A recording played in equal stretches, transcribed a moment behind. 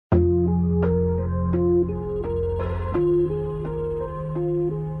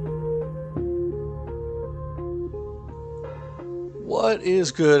What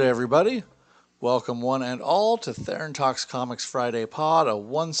is good, everybody? Welcome one and all to Theron Talks Comics Friday Pod, a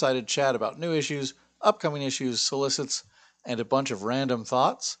one-sided chat about new issues, upcoming issues, solicits, and a bunch of random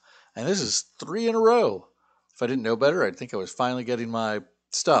thoughts. And this is 3 in a row. If I didn't know better, I'd think I was finally getting my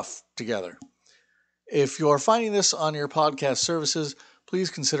stuff together. If you're finding this on your podcast services, please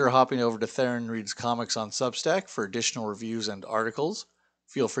consider hopping over to Theron Reads Comics on Substack for additional reviews and articles.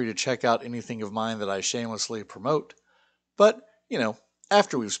 Feel free to check out anything of mine that I shamelessly promote. But,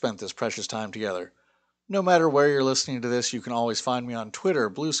 after we've spent this precious time together. No matter where you're listening to this, you can always find me on Twitter,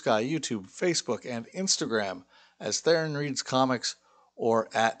 Bluesky, YouTube, Facebook, and Instagram as Theron Reads Comics or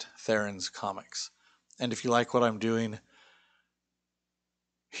at Theron's Comics. And if you like what I'm doing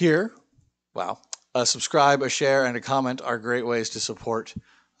here, a subscribe, a share, and a comment are great ways to support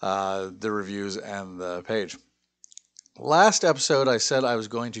the reviews and the page. Last episode, I said I was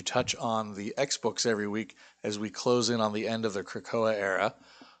going to touch on the X-Books every week as we close in on the end of the Krakoa era.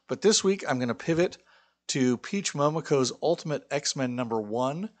 But this week, I'm going to pivot to Peach Momoko's Ultimate X-Men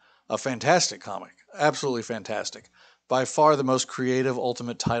 #1, a fantastic comic. Absolutely fantastic. By far the most creative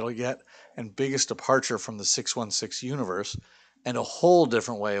Ultimate title yet, and biggest departure from the 616 universe, and a whole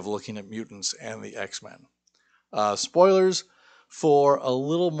different way of looking at mutants and the X-Men. Spoilers for a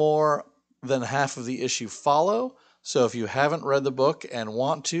little more than half of the issue follow, so if you haven't read the book and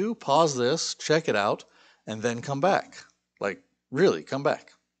want to, pause this, check it out, and then come back. Really, come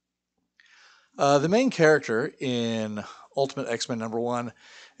back. The main character in Ultimate X-Men #1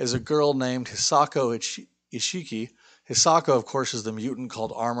 is a girl named Hisako Ishiki. Hisako, of course, is the mutant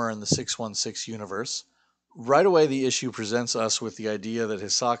called Armor in the 616 universe. Right away, the issue presents us with the idea that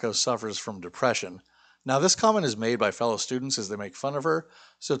Hisako suffers from depression. Now, this comment is made by fellow students as they make fun of her,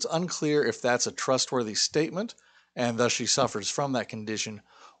 so it's unclear if that's a trustworthy statement, and thus she suffers from that condition,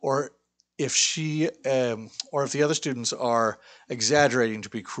 or if the other students are exaggerating to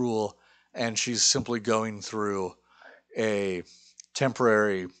be cruel, and she's simply going through a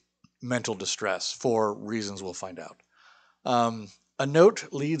temporary mental distress for reasons we'll find out. A note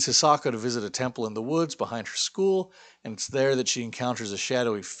leads Hisako to visit a temple in the woods behind her school, and it's there that she encounters a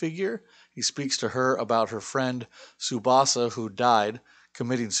shadowy figure. He speaks to her about her friend Tsubasa, who died,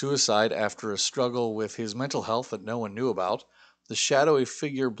 committing suicide after a struggle with his mental health that no one knew about. The shadowy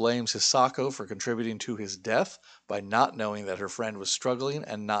figure blames Hisako for contributing to his death by not knowing that her friend was struggling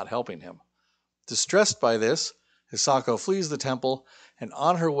and not helping him. Distressed by this, Hisako flees the temple, and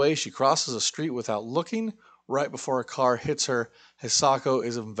on her way she crosses a street without looking. Right before a car hits her, Hisako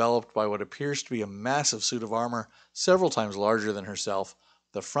is enveloped by what appears to be a massive suit of armor, several times larger than herself.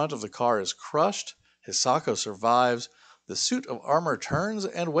 The front of the car is crushed. Hisako survives. The suit of armor turns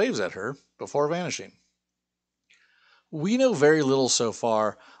and waves at her before vanishing. We know very little so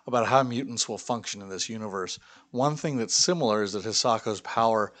far about how mutants will function in this universe. One thing that's similar is that Hisako's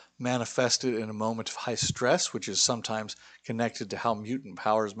power manifested in a moment of high stress, which is sometimes connected to how mutant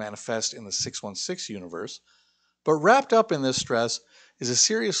powers manifest in the 616 universe. But wrapped up in this stress is a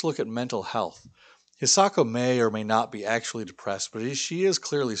serious look at mental health. Hisako may or may not be actually depressed, but she is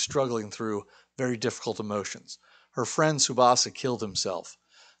clearly struggling through very difficult emotions. Her friend Tsubasa killed himself.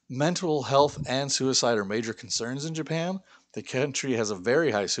 Mental health and suicide are major concerns in Japan. The country has a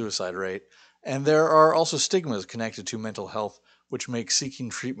very high suicide rate, and there are also stigmas connected to mental health, which make seeking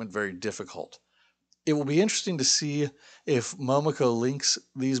treatment very difficult. It will be interesting to see if Momoko links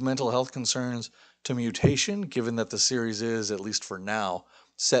these mental health concerns to mutation, given that the series is, at least for now,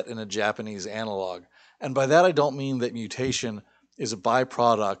 set in a Japanese analog. And by that I don't mean that mutation is a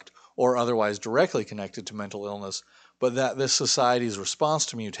byproduct or otherwise directly connected to mental illness, but that this society's response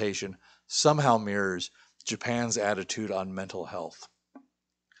to mutation somehow mirrors Japan's attitude on mental health.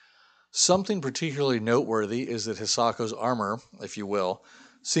 Something particularly noteworthy is that Hisako's armor, if you will,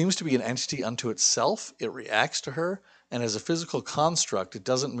 seems to be an entity unto itself. It reacts to her, and as a physical construct, it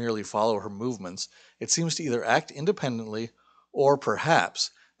doesn't merely follow her movements. It seems to either act independently or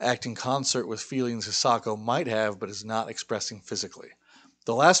perhaps act in concert with feelings Hisako might have but is not expressing physically.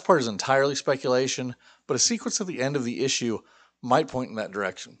 The last part is entirely speculation, but a sequence at the end of the issue might point in that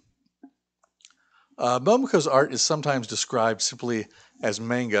direction. Momoko's art is sometimes described simply as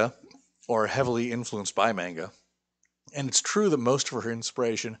manga, or heavily influenced by manga, and it's true that most of her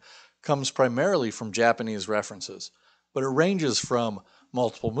inspiration comes primarily from Japanese references, but it ranges from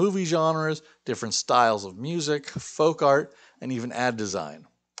multiple movie genres, different styles of music, folk art, and even ad design.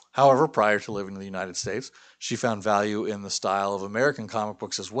 However, prior to living in the United States, she found value in the style of American comic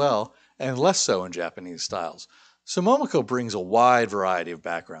books as well, and less so in Japanese styles. So Momoko brings a wide variety of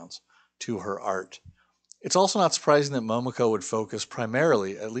backgrounds to her art. It's also not surprising that Momoko would focus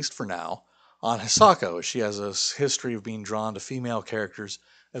primarily, at least for now, on Hisako, as she has a history of being drawn to female characters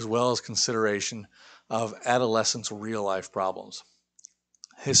as well as consideration of adolescents' real-life problems.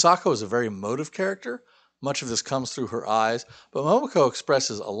 Hisako is a very emotive character. Much of this comes through her eyes, but Momoko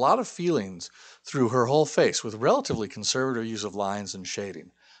expresses a lot of feelings through her whole face with relatively conservative use of lines and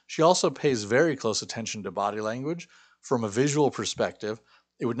shading. She also pays very close attention to body language. From a visual perspective,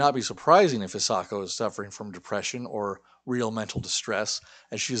 it would not be surprising if Hisako is suffering from depression or real mental distress,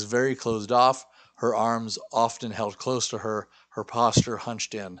 as she is very closed off, her arms often held close to her posture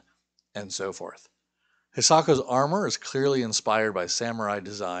hunched in, and so forth. Hisako's armor is clearly inspired by samurai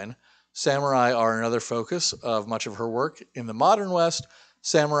design. Samurai are another focus of much of her work. In the modern West,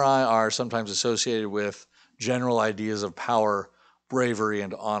 samurai are sometimes associated with general ideas of power, bravery,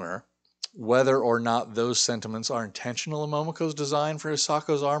 and honor. Whether or not those sentiments are intentional in Momoko's design for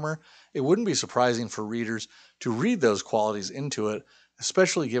Hisako's armor, it wouldn't be surprising for readers to read those qualities into it,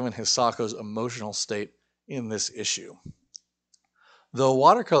 especially given Hisako's emotional state in this issue. The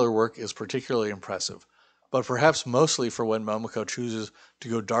watercolor work is particularly impressive, but perhaps mostly for when Momoko chooses to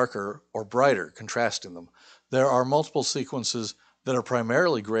go darker or brighter, contrasting them. There are multiple sequences that are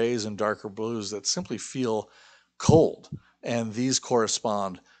primarily grays and darker blues that simply feel cold, and these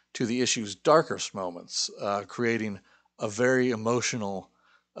correspond to the issue's darkest moments, creating a very emotional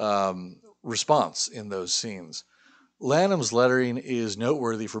response in those scenes. Lanham's lettering is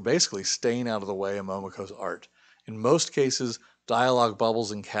noteworthy for basically staying out of the way of Momoko's art. In most cases, dialogue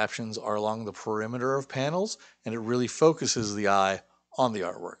bubbles and captions are along the perimeter of panels, and it really focuses the eye on the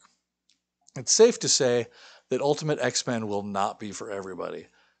artwork. It's safe to say that Ultimate X-Men will not be for everybody,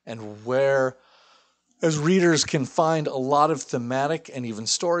 and where as readers can find a lot of thematic and even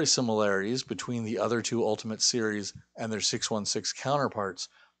story similarities between the other two Ultimate series and their 616 counterparts,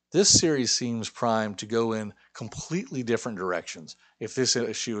 this series seems primed to go in completely different directions, if this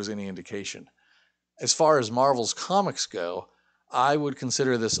issue is any indication. As far as Marvel's comics go, I would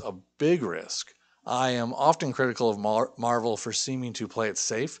consider this a big risk. I am often critical of Marvel for seeming to play it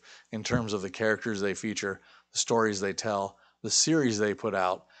safe in terms of the characters they feature, the stories they tell, the series they put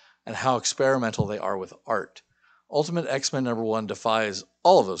out, and how experimental they are with art. Ultimate X-Men #1 defies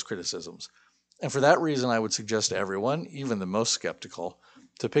all of those criticisms. And for that reason, I would suggest to everyone, even the most skeptical,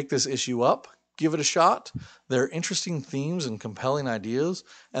 to pick this issue up, give it a shot. There are interesting themes and compelling ideas,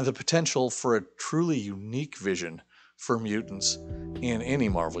 and the potential for a truly unique vision for mutants in any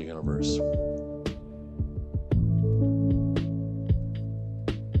Marvel universe.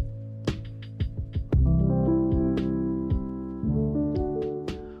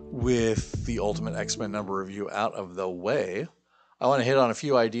 With the Ultimate X-Men number review out of the way, I want to hit on a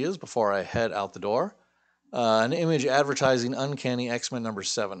few ideas before I head out the door. An image advertising Uncanny X-Men number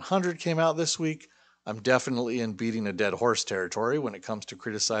 700 came out this week. I'm definitely in beating a dead horse territory when it comes to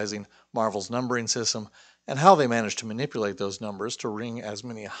criticizing Marvel's numbering system and how they managed to manipulate those numbers to wring as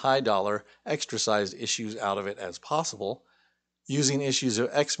many high-dollar, extra-sized issues out of it as possible. Using issues of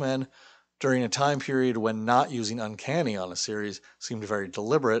X-Men during a time period when not using Uncanny on a series seemed very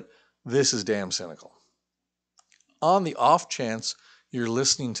deliberate. This is damn cynical. On the off chance you're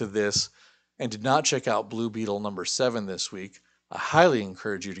listening to this and did not check out Blue Beetle number 7 this week, I highly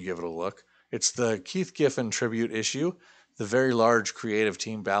encourage you to give it a look. It's the Keith Giffen tribute issue. The very large creative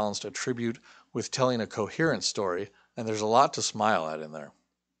team balanced a tribute with telling a coherent story, and there's a lot to smile at in there.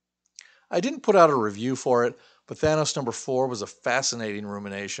 I didn't put out a review for it, but Thanos number 4 was a fascinating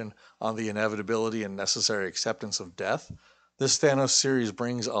rumination on the inevitability and necessary acceptance of death. This Thanos series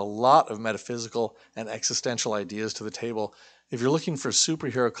brings a lot of metaphysical and existential ideas to the table. If you're looking for a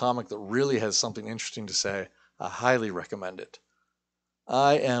superhero comic that really has something interesting to say, I highly recommend it.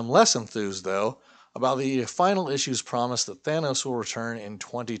 I am less enthused, though, about the final issue's promise that Thanos will return in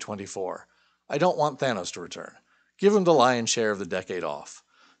 2024. I don't want Thanos to return. Give him the lion's share of the decade off.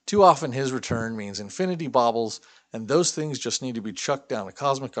 Too often his return means infinity baubles, and those things just need to be chucked down a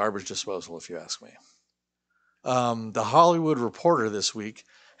cosmic garbage disposal, if you ask me. The Hollywood Reporter this week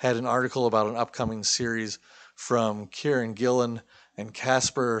had an article about an upcoming series from Kieran Gillen and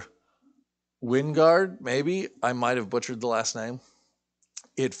Casper Wingard, maybe. I might have butchered the last name.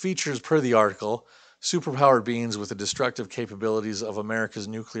 It features, per the article, superpowered beings with the destructive capabilities of America's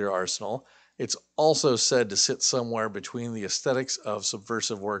nuclear arsenal. It's also said to sit somewhere between the aesthetics of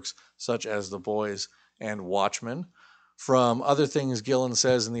subversive works such as The Boys and Watchmen. From other things Gillen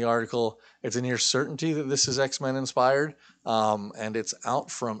says in the article, it's a near certainty that this is X-Men inspired, and it's out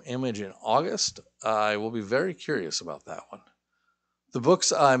from Image in August. I will be very curious about that one. The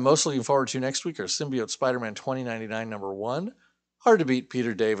books I'm most looking forward to next week are Symbiote Spider-Man 2099 number 1. Hard to beat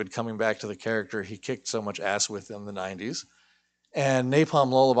Peter David coming back to the character he kicked so much ass with in the 90s. And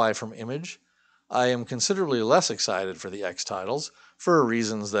Napalm Lullaby from Image. I am considerably less excited for the X titles for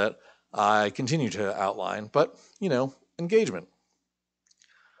reasons that I continue to outline, but, engagement.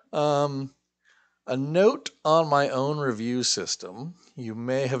 A note on my own review system. You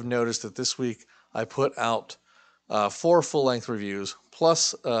may have noticed that this week I put out 4 full-length reviews,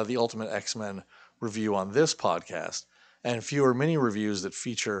 plus the Ultimate X-Men review on this podcast, and fewer mini reviews that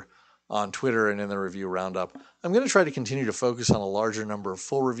feature on Twitter and in the review roundup. I'm going to try to continue to focus on a larger number of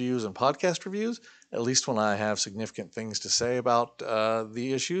full reviews and podcast reviews, at least when I have significant things to say about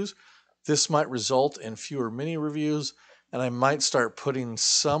the issues. This might result in fewer mini reviews, and I might start putting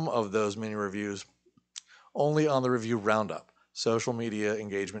some of those mini reviews only on the review roundup. Social media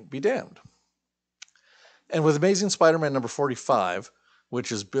engagement be damned. And with Amazing Spider-Man number 45,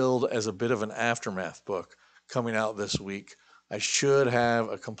 which is billed as a bit of an aftermath book coming out this week, I should have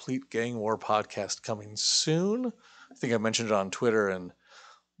a complete Gang War podcast coming soon. I think I mentioned it on Twitter, and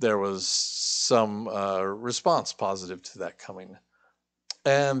there was some response positive to that coming.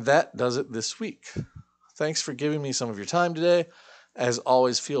 And that does it this week. Thanks for giving me some of your time today. As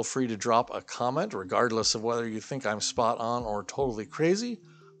always, feel free to drop a comment, regardless of whether you think I'm spot on or totally crazy.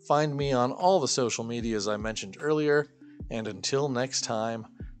 Find me on all the social medias I mentioned earlier. And until next time,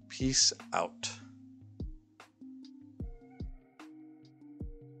 peace out.